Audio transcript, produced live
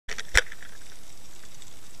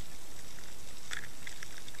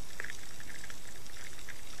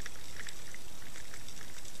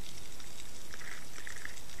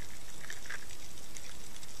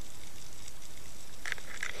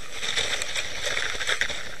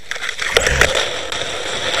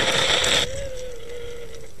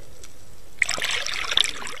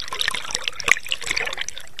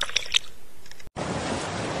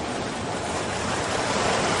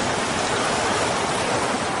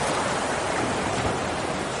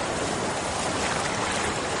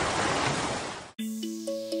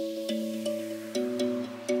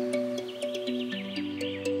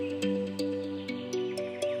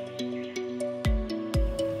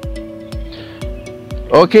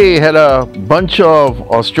Okay, had a bunch of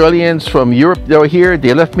Australians from Europe that were here.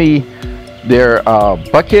 They left me their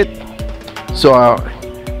bucket, so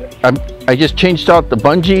I just changed out the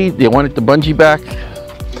bungee. They wanted the bungee back,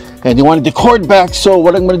 and they wanted the cord back. So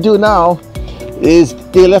what I'm going to do now is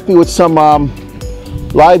they left me with some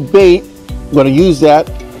live bait. I'm going to use that.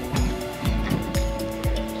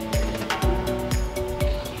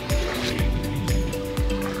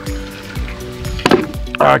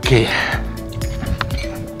 Okay.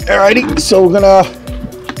 Alrighty, so we're gonna,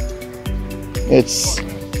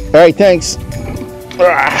 alright, thanks.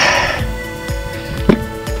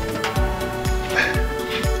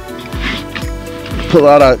 Pull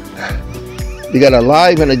out you got a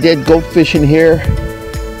live and a dead goatfish in here.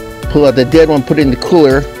 Pull out the dead one, put it in the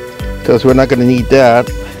cooler, because we're not gonna need that.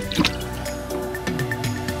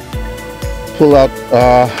 Pull out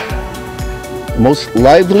most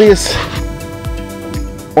liveliest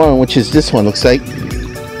one, which is this one, looks like.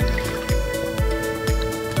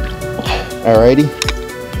 Alrighty,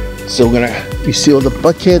 so we're gonna reseal the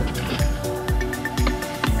bucket.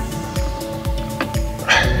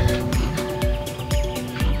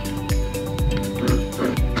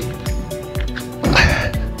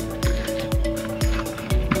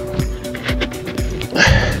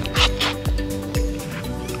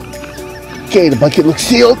 Okay, the bucket looks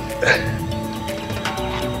sealed.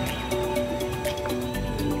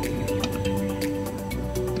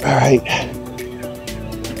 All right.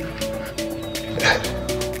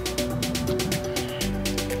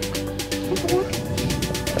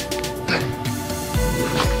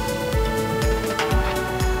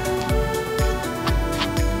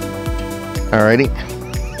 Alrighty.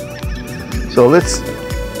 So let's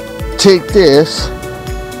take this.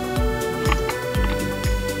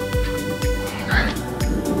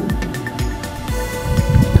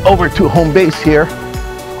 Over to home base here.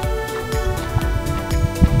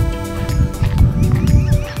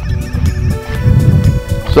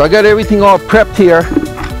 So I got everything all prepped here.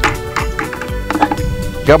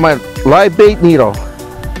 Got my live bait needle.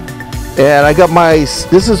 And I got my,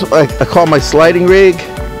 this is what I call my sliding rig.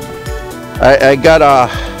 I got I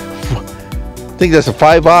think that's a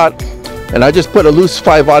 5/0, and I just put a loose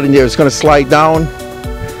 5/0 in there. It's gonna slide down.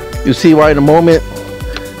 You'll see why in a moment.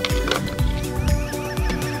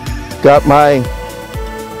 Got my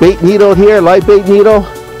bait needle here, live bait needle,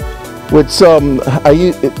 with some,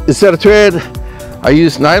 instead of thread, I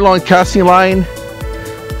use nylon casting line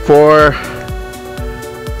for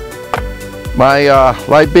my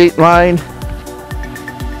live bait line.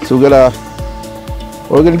 So what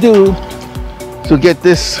we're gonna do is get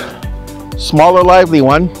this smaller lively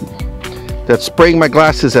one that's spraying my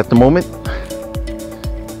glasses at the moment.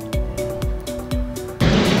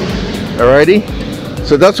 Alrighty,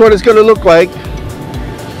 so that's what it's gonna look like.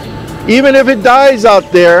 Even if it dies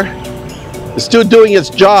out there, it's still doing its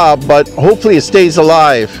job, but hopefully it stays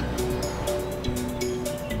alive.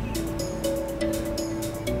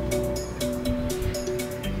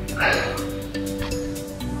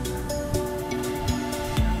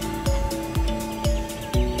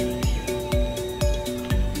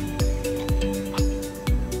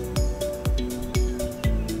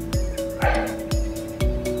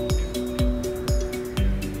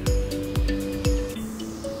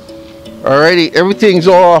 Alrighty, everything's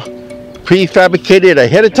all prefabricated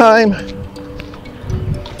ahead of time.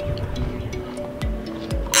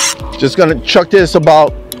 Just gonna chuck this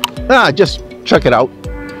about, just check it out.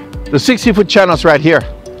 The 60-foot channel's right here.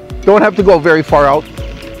 Don't have to go very far out,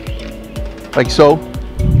 like so.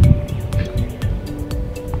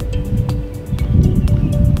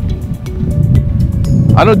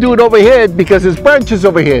 I don't do it overhead because there's branches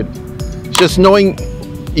overhead. Just knowing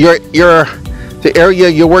the area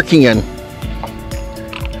you're working in.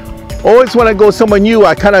 Always when I go somewhere new,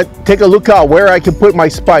 I kind of take a look out where I can put my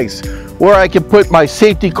spikes, where I can put my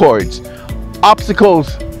safety cords,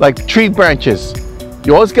 obstacles like tree branches.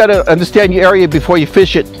 You always got to understand your area before you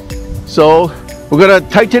fish it. So we're gonna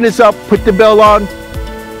tighten this up, put the bell on,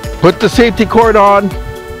 put the safety cord on,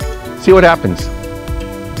 see what happens.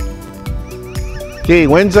 Okay,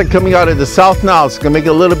 winds are coming out of the south now. It's gonna make it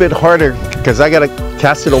a little bit harder because I gotta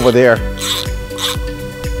cast it over there.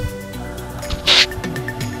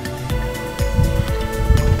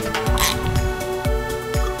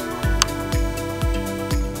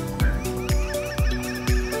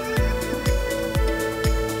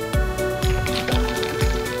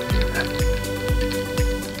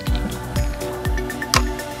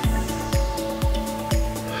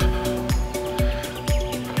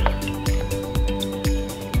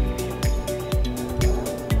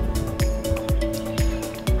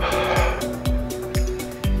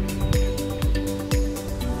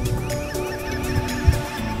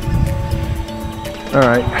 All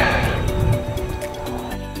right.